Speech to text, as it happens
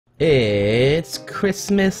It's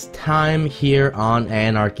Christmas time here on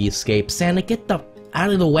Anarchy Escape. Santa, get the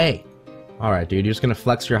out of the way. Alright, dude, you're just gonna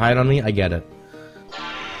flex your height on me? I get it.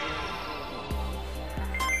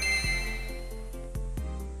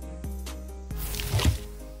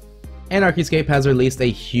 Anarchy Escape has released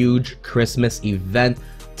a huge Christmas event.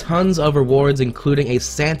 Tons of rewards, including a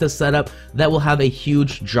Santa setup that will have a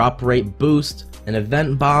huge drop rate boost, an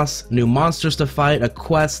event boss, new monsters to fight, a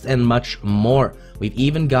quest, and much more. We've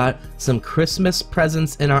even got some Christmas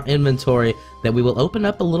presents in our inventory that we will open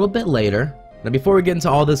up a little bit later. Now before we get into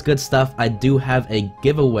all this good stuff, I do have a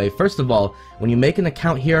giveaway. First of all, when you make an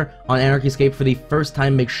account here on Anarchy Escape for the first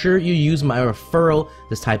time, make sure you use my referral.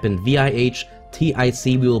 Just type in VIHTIC.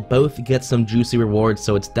 We will both get some juicy rewards,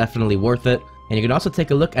 so it's definitely worth it. And you can also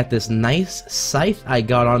take a look at this nice scythe I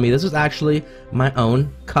got on me. This is actually my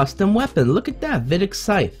own custom weapon. Look at that, Vihtic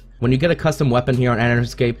scythe. When you get a custom weapon here on Anarchy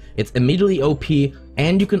Escape, it's immediately OP,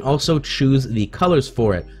 and you can also choose the colors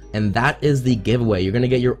for it. And that is the giveaway. You're going to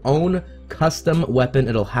get your own custom weapon.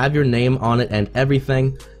 It'll have your name on it and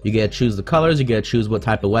everything. You get to choose the colors, you get to choose what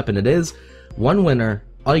type of weapon it is. One winner.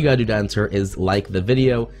 All you gotta do to enter is like the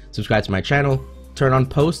video, subscribe to my channel, turn on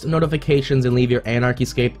post notifications, and leave your Anarchy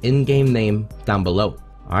Escape in-game name down below.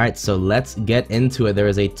 Alright, so let's get into it. There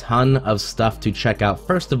is a ton of stuff to check out.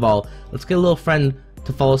 First of all, let's get a little friend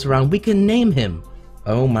to follow us around. We can name him.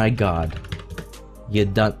 Oh my god. You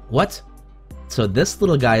done what? So this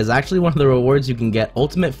little guy is actually one of the rewards you can get.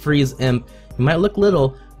 Ultimate Freeze Imp. He might look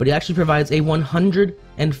little, but he actually provides a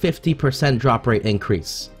 150% drop rate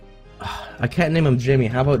increase. I can't name him Jimmy.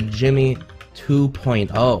 How about Jimmy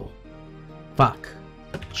 2.0? Fuck.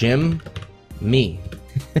 Jim me.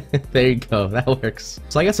 There you go, that works.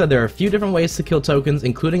 So like I said, there are a few different ways to kill tokens,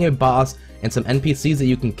 including a boss and some NPCs that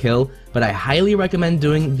you can kill, but I highly recommend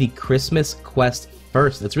doing the Christmas quest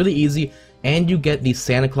first. It's really easy, and you get the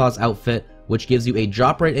Santa Claus outfit, which gives you a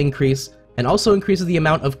drop rate increase, and also increases the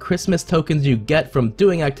amount of Christmas tokens you get from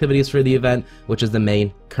doing activities for the event, which is the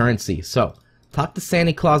main currency. So, talk to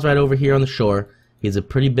Santa Claus right over here on the shore. He's a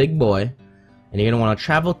pretty big boy, and you're going to want to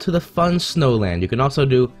travel to the fun snowland. You can also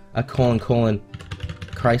do a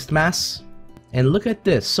Christ Mass. And look at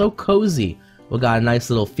this, so cozy. We got a nice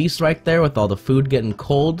little feast right there with all the food getting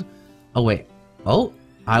cold. Oh wait, oh,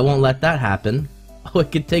 I won't let that happen. Oh, I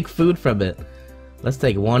could take food from it. Let's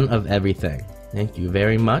take one of everything. Thank you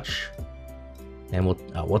very much. And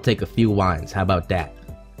we'll take a few wines. How about that?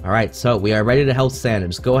 Alright, so we are ready to help Santa.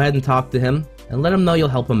 Just go ahead and talk to him and let him know you'll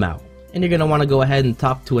help him out. And you're going to want to go ahead and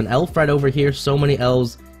talk to an elf right over here. So many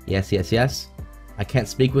elves. Yes, yes, yes. I can't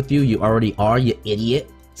speak with you. You already are, you idiot.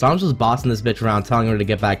 So I'm just bossing this bitch around telling her to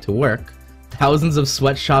get back to work. Thousands of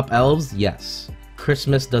sweatshop elves? Yes.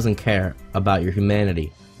 Christmas doesn't care about your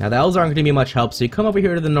humanity. Now the elves aren't going to be much help, so you come over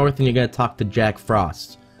here to the north and you're going to talk to Jack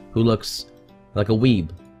Frost, who looks like a weeb.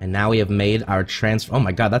 And now we have made our oh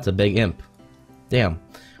my god, that's a big imp. Damn.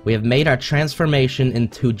 We have made our transformation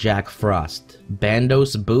into Jack Frost.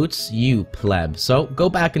 Bandos boots, you pleb. So go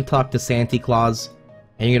back and talk to Santa Claus,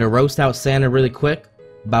 and you're going to roast out Santa really quick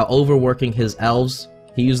about overworking his elves.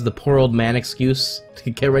 He used the poor old man excuse to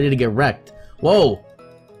get ready to get wrecked. Whoa!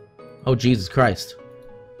 Oh, Jesus Christ.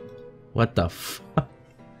 What the fuck?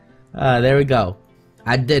 There we go.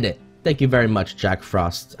 I did it. Thank you very much, Jack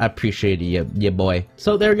Frost. I appreciate it, you boy.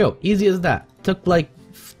 So there we go. Easy as that. Took like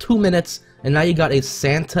 2 minutes, and now you got a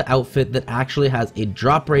Santa outfit that actually has a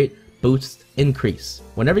drop rate boost increase.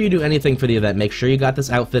 Whenever you do anything for the event, make sure you got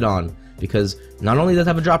this outfit on, because not only does it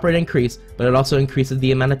have a drop rate increase, but it also increases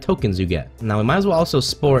the amount of tokens you get. Now we might as well also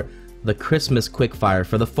sport the Christmas quickfire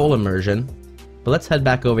for the full immersion. But let's head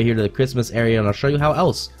back over here to the Christmas area, and I'll show you how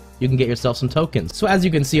else you can get yourself some tokens. So as you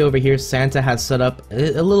can see over here, Santa has set up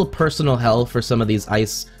a little personal hell for some of these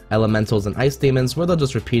ice elementals and ice demons, where they'll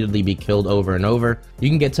just repeatedly be killed over and over. You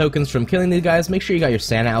can get tokens from killing these guys. Make sure you got your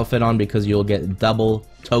Santa outfit on, because you'll get double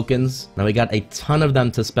tokens. Now we got a ton of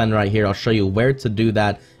them to spend right here. I'll show you where to do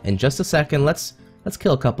that in just a second. Let's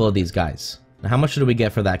kill a couple of these guys. Now how much did we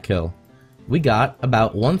get for that kill? We got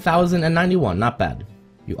about 1,091, not bad.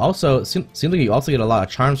 You also, seems like you also get a lot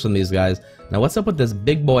of charms from these guys. Now what's up with this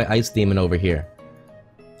big boy ice demon over here?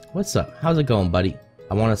 What's up? How's it going, buddy?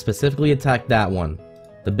 I want to specifically attack that one.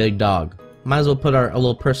 The big dog. Might as well put our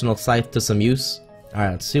little personal scythe to some use.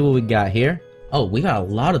 Alright, let's see what we got here. Oh, we got a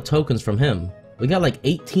lot of tokens from him. We got like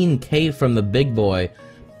 18k from the big boy.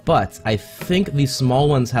 But I think the small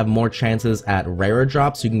ones have more chances at rarer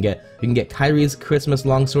drops. You can get Kyrie's Christmas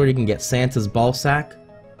longsword, you can get Santa's ball sack.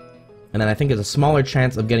 And then I think there's a smaller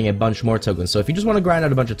chance of getting a bunch more tokens. So if you just want to grind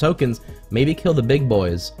out a bunch of tokens, maybe kill the big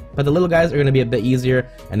boys. But the little guys are going to be a bit easier,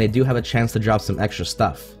 and they do have a chance to drop some extra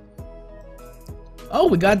stuff. Oh,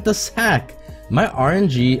 we got the sack. My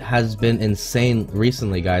RNG has been insane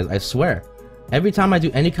recently, guys, I swear. Every time I do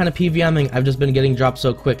any kind of PVMing, I've just been getting dropped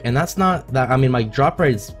so quick. And that's not that, I mean, my drop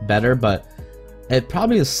rate's better, but it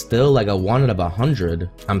probably is still like a 1 out of 100.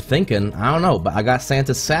 I'm thinking, I don't know, but I got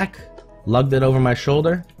Santa's sack, lugged it over my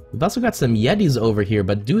shoulder. We've also got some Yetis over here,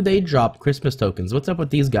 but do they drop Christmas tokens? What's up with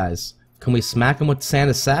these guys? Can we smack them with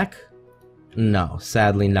Santa's sack? No,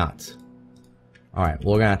 sadly not. Alright,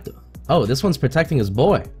 we're gonna have to... Oh, this one's protecting his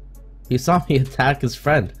boy. He saw me attack his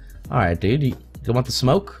friend. Alright, dude, you want the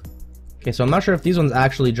smoke? Okay, so I'm not sure if these ones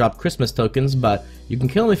actually drop Christmas tokens, but you can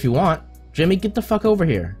kill them if you want. Jimmy, get the fuck over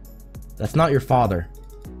here. That's not your father.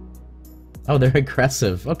 Oh, they're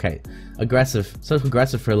aggressive. Okay, aggressive. So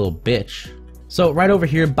aggressive for a little bitch. So right over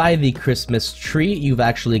here by the Christmas tree, you've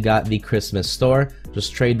actually got the Christmas store.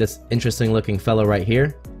 Just trade this interesting looking fellow right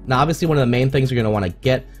here. Now obviously one of the main things you're going to want to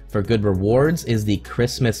get for good rewards is the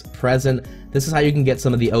Christmas present. This is how you can get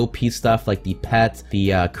some of the OP stuff like the pet,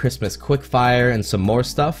 the Christmas quickfire, and some more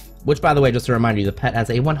stuff. Which, by the way, just to remind you, the pet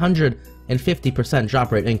has a 150%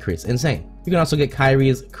 drop rate increase. Insane. You can also get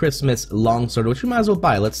Kyrie's Christmas longsword, which you might as well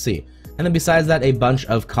buy. Let's see. And then besides that, a bunch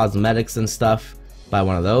of cosmetics and stuff. Buy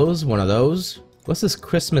one of those, one of those. What's this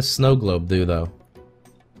Christmas snow globe do, though?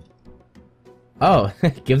 Oh,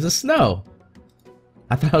 it gives us snow.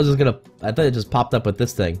 I thought it just popped up with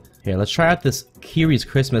this thing. Here, let's try out this Kyrie's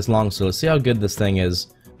Christmas longsword. Let's see how good this thing is.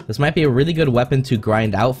 This might be a really good weapon to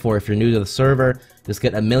grind out for if you're new to the server. Just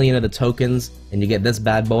get 1,000,000 of the tokens, and you get this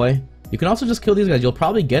bad boy. You can also just kill these guys. You'll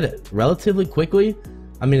probably get it relatively quickly.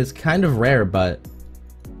 I mean, it's kind of rare, but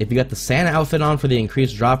if you got the Santa outfit on for the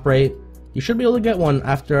increased drop rate, you should be able to get one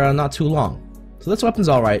after not too long. So this weapon's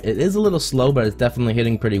alright. It is a little slow, but it's definitely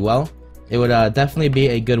hitting pretty well. It would definitely be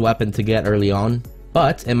a good weapon to get early on.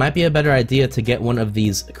 But it might be a better idea to get one of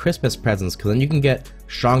these Christmas presents, because then you can get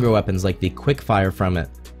stronger weapons like the quickfire from it.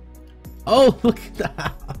 Oh, look at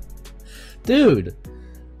that. Dude,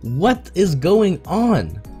 what is going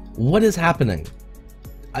on? What is happening?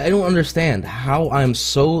 I don't understand how I'm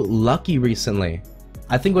so lucky recently.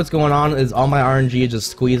 I think what's going on is all my RNG is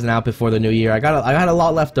just squeezing out before the new year. I got a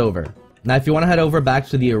lot left over. Now, if you want to head over back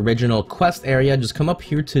to the original quest area, just come up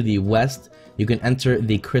here to the west. You can enter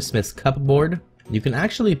the Christmas cupboard. You can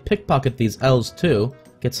actually pickpocket these elves too.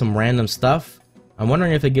 Get some random stuff. I'm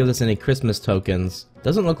wondering if it gives us any Christmas tokens.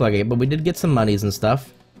 Doesn't look like it, but we did get some monies and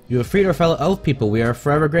stuff. You have freed our fellow elf people. We are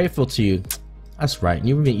forever grateful to you. That's right.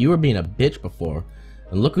 You were being a bitch before.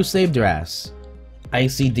 And look who saved your ass.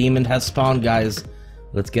 Icy Demon has spawned, guys.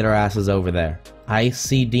 Let's get our asses over there.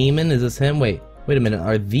 Icy Demon? Is this him? Wait a minute.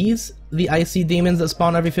 Are these the Icy Demons that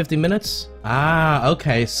spawn every 50 minutes? Ah,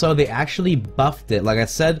 okay. So they actually buffed it. Like I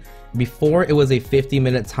said before, it was a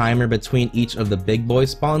 50-minute timer between each of the big boy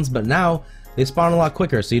spawns, but now they spawn a lot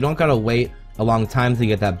quicker, so you don't gotta wait a long time to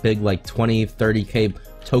get that big, like, 20-30k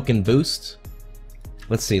token boost.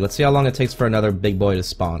 Let's see how long it takes for another big boy to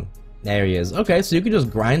spawn. There he is. Okay, so you can just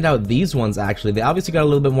grind out these ones, actually. They obviously got a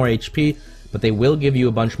little bit more HP, but they will give you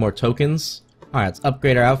a bunch more tokens. Alright, let's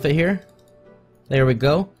upgrade our outfit here. There we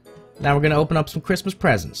go. Now we're gonna open up some Christmas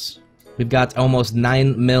presents. We've got almost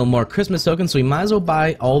 9 mil more Christmas tokens, so we might as well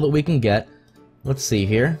buy all that we can get. Let's see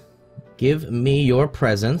here. Give me your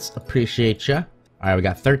presents. Appreciate ya. Alright, we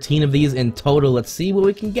got 13 of these in total. Let's see what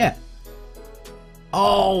we can get.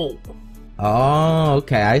 Oh! Oh,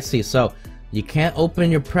 okay, I see. So, you can't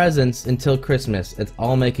open your presents until Christmas. It's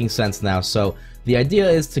all making sense now. So, the idea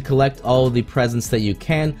is to collect all the presents that you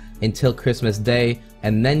can until Christmas Day,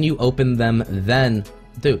 and then you open them then.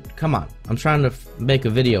 Dude, come on. I'm trying to make a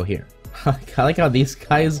video here. I like how these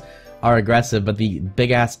guys are aggressive, but the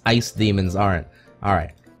big-ass ice demons aren't.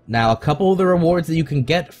 Alright. Now, a couple of the rewards that you can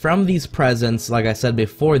get from these presents, like I said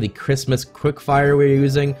before, the Christmas quickfire we're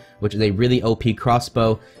using, which is a really OP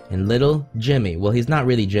crossbow, and little Jimmy. Well, he's not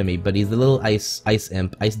really Jimmy, but he's the little ice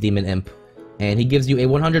demon imp. And he gives you a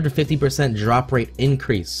 150% drop rate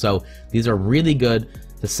increase, so these are really good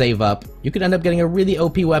to save up. You could end up getting a really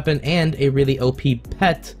OP weapon and a really OP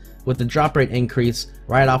pet with the drop rate increase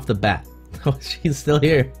right off the bat. Oh, she's still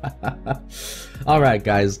here. Alright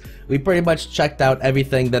guys, we pretty much checked out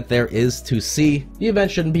everything that there is to see. The event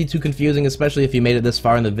shouldn't be too confusing, especially if you made it this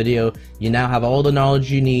far in the video. You now have all the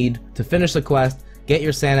knowledge you need to finish the quest, get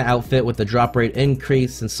your Santa outfit with the drop rate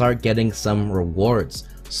increase, and start getting some rewards.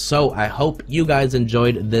 So I hope you guys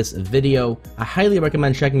enjoyed this video. I highly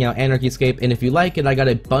recommend checking out Anarchyscape, and if you like it, I got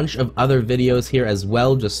a bunch of other videos here as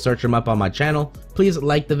well. Just search them up on my channel. Please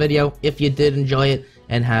like the video if you did enjoy it,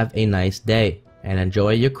 and have a nice day, and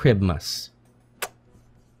enjoy your Christmas.